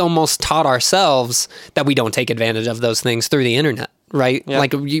 we almost taught ourselves that we don't take advantage of those things through the internet. right? Yeah.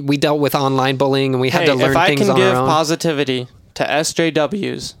 Like we dealt with online bullying, and we had to learn if I things can on give our own. positivity to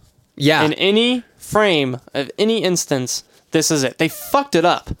SJWs Yeah, in any frame of any instance, this is it. They fucked it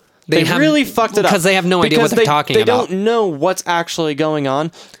up. They have- really fucked it up. because they have no idea what Because they're talking they about. don't know what's actually going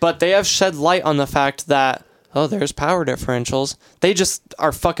on, but they have shed light on the fact that, oh, there's power differentials. They just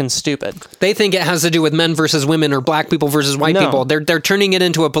are fucking stupid. They think it has to do with men versus women or black people versus white No. people. They're turning it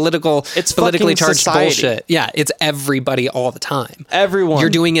into a It's politically fucking charged society. bullshit. Yeah, it's everybody all the time. Everyone. You're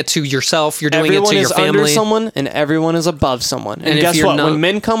doing it to yourself. You're doing Everyone it to is your under family. someone, and everyone is above someone. And if guess you're what? not- When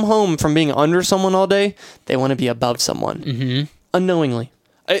men come home from being under someone all day, they want to be above someone. Unknowingly.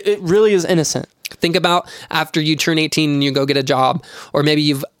 It really is innocent. Think about after you turn 18 and you go get a job, or maybe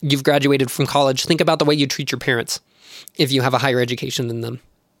you've graduated from college. Think about the way you treat your parents if you have a higher education than them.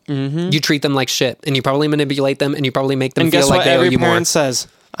 You treat them like shit, and you probably manipulate them, and you probably make them And feel guess like what? they owe Every you more. parent says,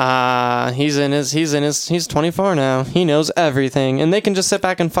 he's 24 now. He knows everything. And they can just sit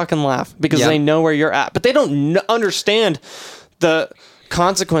back and fucking laugh because Yeah. they know where you're at. But they don't understand the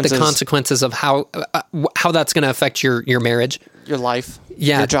consequences. The consequences of how that's going to affect your marriage, your life,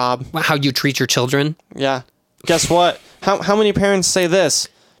 yeah, your job. how you treat your children. Yeah. Guess what? How many parents say this?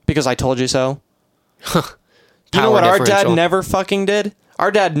 Because I told you so. You know Power what our dad differential. never fucking did?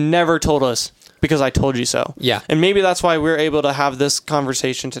 Our dad never told us because I told you so. Yeah. And maybe that's why we're able to have this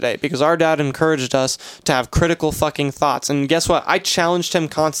conversation today, because our dad encouraged us to have critical fucking thoughts. And guess what? I challenged him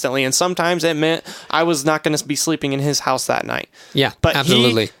constantly, and sometimes it meant I was not going to be sleeping in his house that night. Yeah, But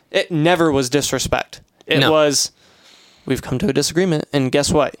absolutely. it never was disrespect. It No. was, we've come to a disagreement, and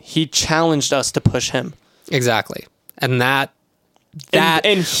guess what? He challenged us to push him. Exactly. And that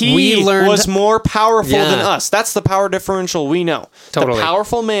And he we learned, was more powerful Yeah. than us. That's the power differential we know. Totally. The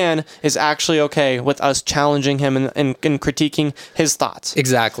powerful man is actually okay with us challenging him and critiquing his thoughts.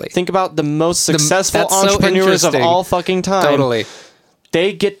 exactly. Think about the most successful that's so entrepreneurs of interesting. all fucking time. Totally.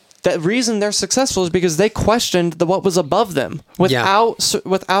 They get the reason they're successful is because they questioned what was above them without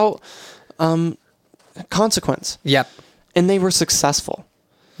consequence, Yep. and they were successful.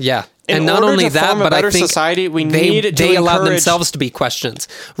 Yeah. In And not order only to that, form a but I better think society, we they need to allowed encourage- themselves to be questions,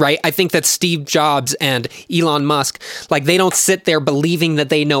 right? I think that Steve Jobs and Elon Musk, like, they don't sit there believing that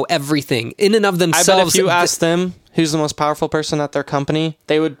they know everything in and of I themselves. bet if you asked them who's the most powerful person at their company,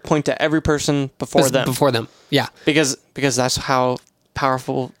 they would point to every person before them. Yeah. Because that's how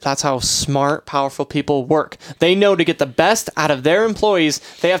powerful, that's how smart, powerful people work. They know to get the best out of their employees,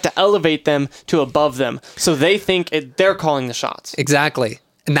 they have to elevate them to above them. So they think they're calling the shots. Exactly.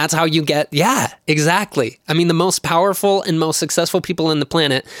 And that's how you get, yeah, exactly. I mean, the most powerful and most successful people on the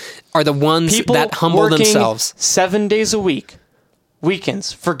planet are the ones People that humble working themselves. 7 days a week,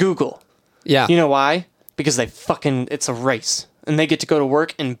 weekends for Google. Yeah. You know why? Because it's a race, and they get to go to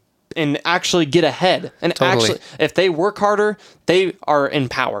work and actually get ahead. And Totally. actually, if they work harder, they are in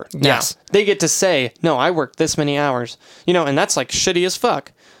power. Yes. Now, they get to say, no, I worked this many hours. And that's like shitty as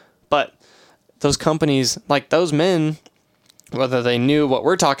fuck. But those companies, like those men, whether they knew what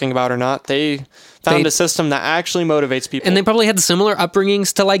we're talking about or not, they found a system that actually motivates people. And they probably had similar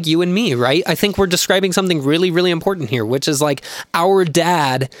upbringings to like you and me, right? I think we're describing something really, really important here, which is like our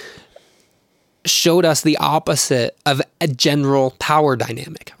dad showed us the opposite of a general power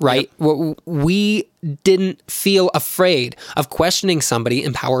dynamic, right? Yep. We didn't feel afraid of questioning somebody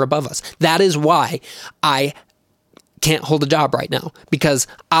in power above us. That is why I can't hold a job right now, because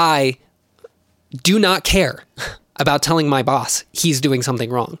I do not care about telling my boss he's doing something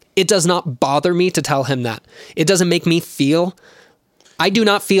wrong. It does not bother me to tell him that. It doesn't make me feel, I do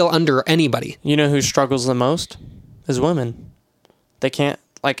not feel under anybody. You know who struggles the most? Is women. They can't,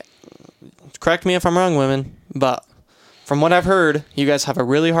 correct me if I'm wrong, women, but from what I've heard, you guys have a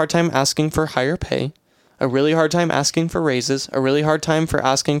really hard time asking for higher pay, a really hard time asking for raises, a really hard time for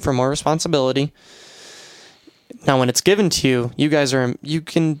asking for more responsibility. Now, when it's given to you, you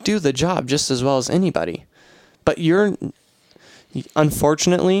can do the job just as well as anybody. But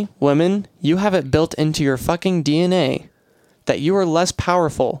unfortunately, women, you have it built into your fucking DNA that you are less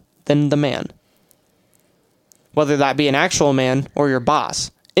powerful than the man. Whether that be an actual man or your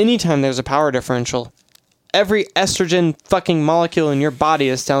boss. Anytime there's a power differential, every estrogen fucking molecule in your body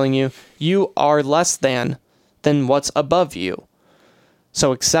is telling you you are less than what's above you.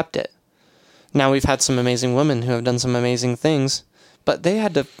 So accept it. Now, we've had some amazing women who have done some amazing things, but they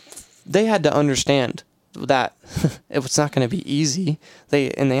had to understand that it's not going to be easy.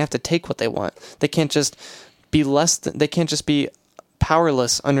 They have to take what they want. They can't just be they can't just be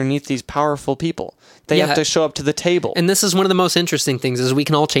powerless underneath these powerful people. They have to show up to the table. And this is one of the most interesting things is we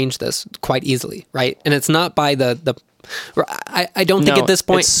can all change this quite easily, right? And it's not by I don't think at this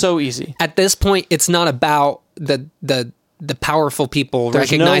point it's so easy. At this point, it's not about the the powerful people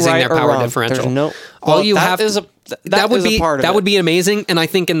There's no recognizing right their or power wrong. differential. There's no, All well, you that have is to, that would is be a part of that it. would be amazing. And I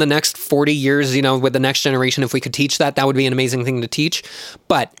think in the next 40 years, you know, with the next generation, if we could teach that, that would be an amazing thing to teach.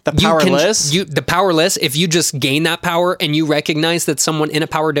 But The powerless? the powerless, if you just gain that power and you recognize that someone in a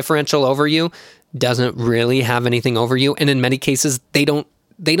power differential over you doesn't really have anything over you, and in many cases they don't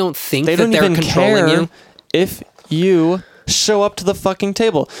think They that don't they're even controlling care you. if you show up to the fucking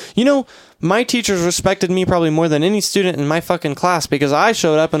table. You know, my teachers respected me probably more than any student in my fucking class because I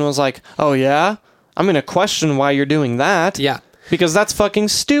showed up and was like, oh yeah? I'm going to question why you're doing that. Yeah. Because that's fucking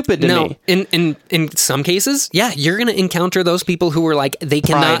stupid to me. In some cases, yeah, you're going to encounter those people who are like, they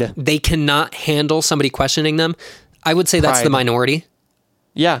cannot handle somebody questioning them. I would say that's the Pride. minority.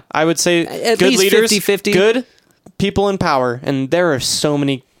 Yeah, I would say At good least leaders, 50-50. good people in power, and there are so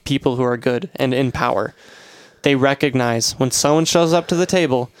many people who are good and in power. They recognize when someone shows up to the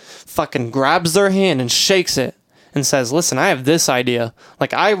table, fucking grabs their hand and shakes it and says, listen, I have this idea.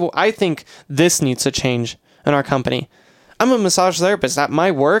 Like, I think this needs to change in our company. I'm a massage therapist. At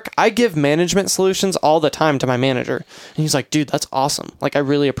my work, I give management solutions all the time to my manager. And he's like, dude, that's awesome. Like, I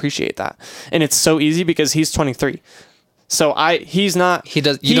really appreciate that. And it's so easy because he's 23. So he's not. He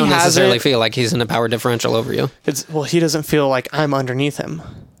does. You don't necessarily feel like he's in a power differential over you. He doesn't feel like I'm underneath him.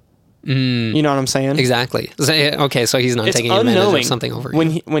 You know what I'm saying? Exactly. Okay, so he's not It's taking advantage unknowing. of something over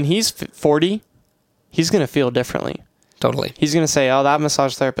you. When he's 40, he's gonna feel differently. Totally. He's gonna say, "Oh, that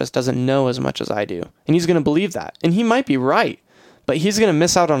massage therapist doesn't know as much as I do," and he's gonna believe that, and he might be right, but he's gonna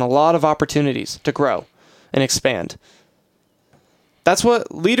miss out on a lot of opportunities to grow and expand. That's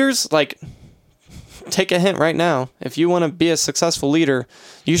what leaders like. Take a hint right now. If you want to be a successful leader,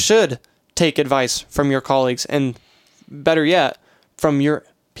 you should take advice from your colleagues and, better yet, from your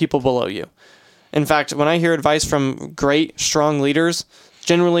people below you. In fact, when I hear advice from great, strong leaders,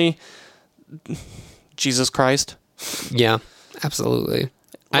 generally, Jesus Christ. Yeah, absolutely.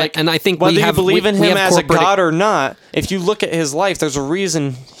 Like, I think whether we have, you believe in we him have as a corporate- god or not, if you look at his life, there's a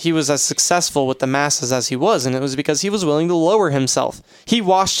reason he was as successful with the masses as he was, and it was because he was willing to lower himself. He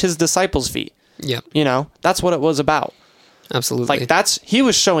washed his disciples' feet. Yeah, You know, that's what it was about. absolutely. Like, he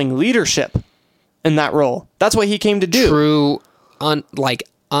was showing leadership in that role. That's what he came to do. True,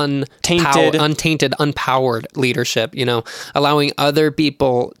 untainted, unpowered leadership. You know, allowing other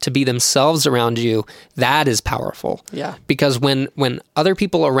people to be themselves around you. That is powerful. Yeah. Because when other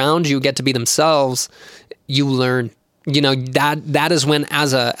people around you get to be themselves, you learn. You know, that is when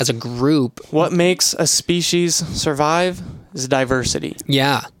as a group. What makes a species survive is diversity.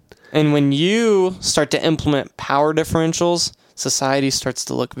 Yeah. And when you start to implement power differentials, society starts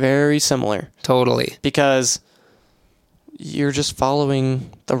to look very similar. Totally. Because you're just following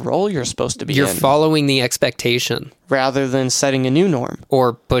the role you're supposed to be You're in. following the expectation rather than setting a new norm.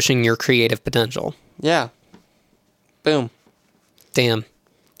 or pushing your creative potential. Yeah. Boom. Damn.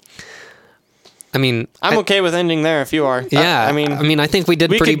 I mean, I'm okay with ending there if you are. Yeah. I mean, I think we did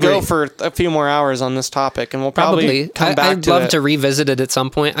we pretty could go brief. for a few more hours on this topic, and we'll probably come back I'd to love it. to revisit it at some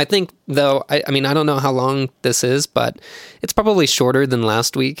point. I think, though, I mean, I don't know how long this is, but it's probably shorter than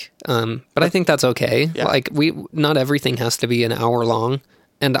last week. But I think that's okay. Yeah. Like, not everything has to be an hour long.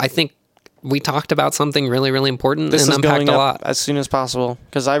 And I think we talked about something really, really important This and is unpacked going a up lot. as soon as possible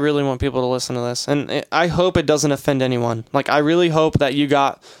because I really want people to listen to this, and I hope it doesn't offend anyone. Like, I really hope that you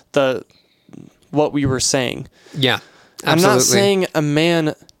got what we were saying. Yeah. Absolutely. I'm not saying a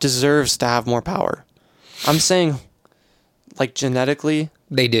man deserves to have more power. I'm saying, like, genetically,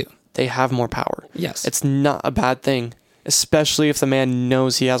 they do. they have more power. Yes. It's not a bad thing, especially if the man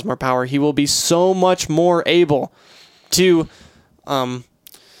knows he has more power. He will be so much more able to, what's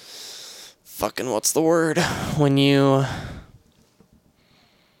the word? When you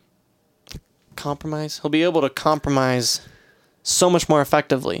compromise? He'll be able to compromise so much more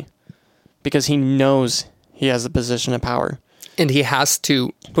effectively because he knows he has a position of power. And he has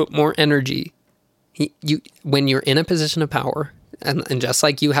to put more energy. When you're in a position of power, and just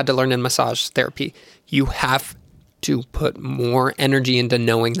like you had to learn in massage therapy, you have to put more energy into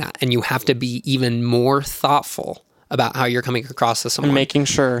knowing that, and you have to be even more thoughtful about how you're coming across to someone. And making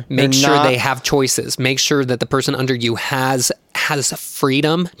sure. They have choices. Make sure that the person under you has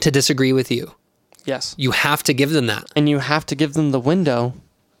freedom to disagree with you. Yes. You have to give them that. And you have to give them the window.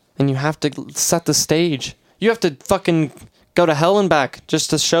 And you have to set the stage. You have to fucking go to hell and back just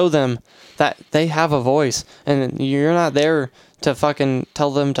to show them that they have a voice. And you're not there to fucking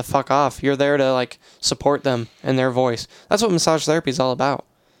tell them to fuck off. You're there to, like, support them in their voice. That's what massage therapy is all about.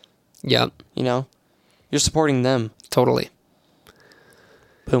 Yep. You know? You're supporting them. Totally.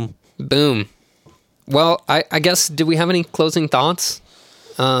 Boom. Boom. Well, I guess, do we have any closing thoughts?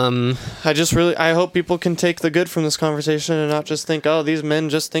 I hope people can take the good from this conversation and not just think, oh, these men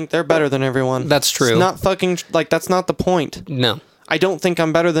just think they're better than everyone. That's true. It's not fucking, like, that's not the point. No. I don't think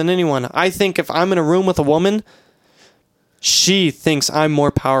I'm better than anyone. I think if I'm in a room with a woman, she thinks I'm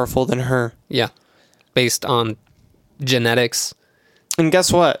more powerful than her. Yeah. Based on genetics. And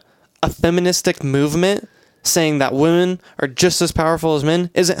guess what? A feministic movement saying that women are just as powerful as men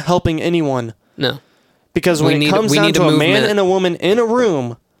isn't helping anyone. No. Because when it comes down to a man and a woman in a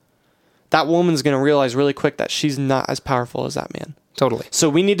room, that woman's going to realize really quick that she's not as powerful as that man. Totally. So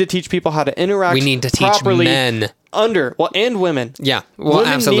we need to teach people how to interact properly. We need to teach men. And women. Yeah. Well,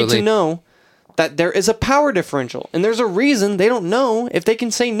 women absolutely. need to know that there is a power differential. And there's a reason they don't know if they can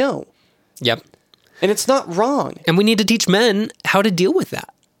say no. Yep. And it's not wrong. And we need to teach men how to deal with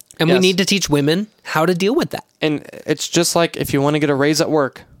that. And we need to teach women how to deal with that. And it's just like if you want to get a raise at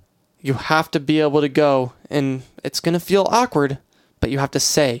work, you have to be able to go, and it's going to feel awkward, but you have to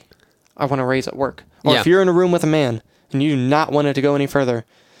say, I want a raise at work. Or if you're in a room with a man and you do not want it to go any further,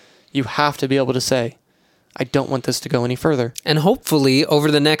 you have to be able to say, I don't want this to go any further. And hopefully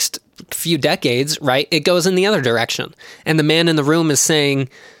over the next few decades, right, it goes in the other direction. And the man in the room is saying,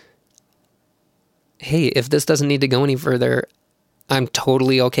 hey, if this doesn't need to go any further, I'm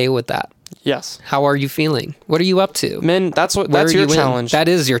totally okay with that. Yes. How are you feeling? What are you up to? Men, that's your challenge. That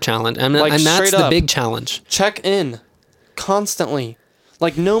is your challenge. And that's the big challenge. Check in constantly.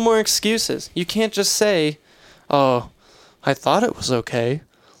 Like, no more excuses. You can't just say, oh, I thought it was okay.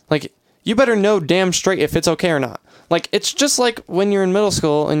 Like, you better know damn straight if it's okay or not. Like, it's just like when you're in middle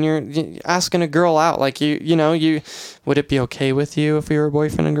school and you're asking a girl out. Like, you know, would it be okay with you if we were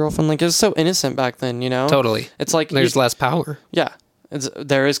boyfriend and girlfriend? Like, it was so innocent back then, you know? Totally. It's like... There's less power. Yeah.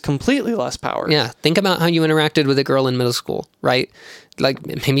 There is completely less power. Yeah. Think about how you interacted with a girl in middle school, right? Like,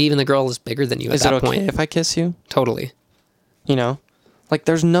 maybe even the girl is bigger than you at that point. Is it okay if I kiss you? Totally. You know? Like,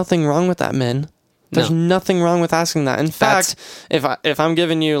 there's nothing wrong with that, men. There's nothing wrong with asking that. In fact, if I'm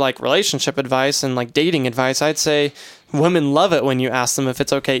giving you, like, relationship advice and, like, dating advice, I'd say women love it when you ask them if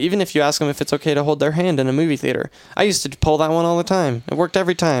it's okay, even if you ask them if it's okay to hold their hand in a movie theater. I used to pull that one all the time. It worked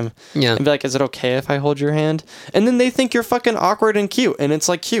every time. Yeah. And be like, is it okay if I hold your hand? And then they think you're fucking awkward and cute, and it's,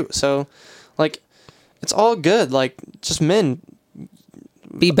 like, cute. So, like, it's all good. Like, just men.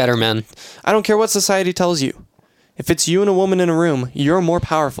 Be better men. I don't care what society tells you. If it's you and a woman in a room, you're more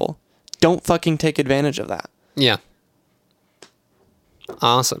powerful. Don't fucking take advantage of that. Yeah.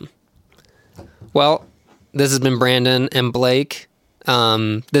 Awesome. Well, this has been Brandon and Blake.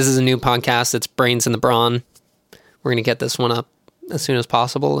 This is a new podcast. It's Brains in the Brawn. We're going to get this one up as soon as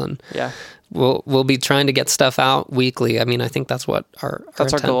possible. And we'll be trying to get stuff out weekly. I mean, I think that's what our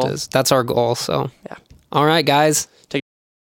intent is. That's our goal. So, yeah. All right, guys. Take it